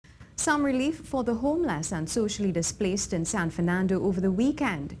some relief for the homeless and socially displaced in San Fernando over the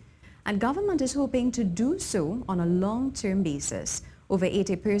weekend. And government is hoping to do so on a long-term basis. Over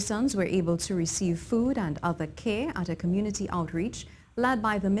 80 persons were able to receive food and other care at a community outreach led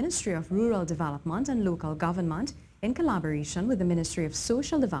by the Ministry of Rural Development and Local Government in collaboration with the Ministry of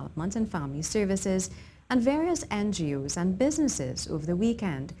Social Development and Family Services and various NGOs and businesses over the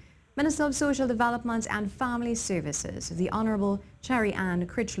weekend. Minister of Social Development and Family Services, the Honorable Cherry Ann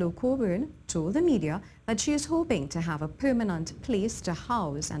Critchlow-Coburn, told the media that she is hoping to have a permanent place to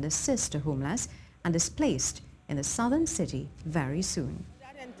house and assist the homeless and displaced in the southern city very soon.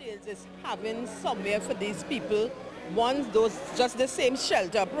 That entails is having somewhere for these people. Once those just the same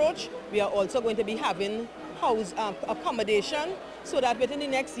shelter approach, we are also going to be having house accommodation so that within the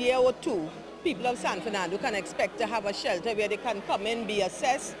next year or two, people of San Fernando can expect to have a shelter where they can come in, be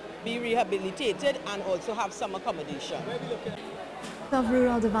assessed, be rehabilitated, and also have some accommodation. Of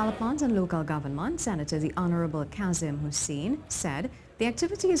Rural Development and Local Government, Senator the Honorable Kazim Hussein said the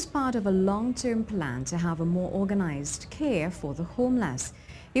activity is part of a long-term plan to have a more organized care for the homeless.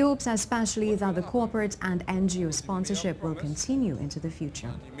 He hopes especially that the corporate and NGO sponsorship will continue into the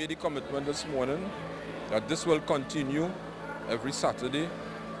future. He made a commitment this morning that this will continue every Saturday,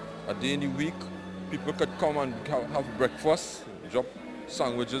 a day in the week. People could come and have breakfast, drop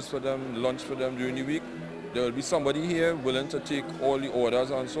sandwiches for them, lunch for them during the week. There will be somebody here willing to take all the orders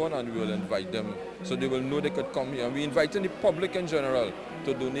and so on, and we will invite them so they will know they could come here. And we're inviting the public in general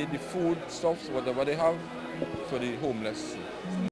to donate the food, stuff, whatever they have for the homeless.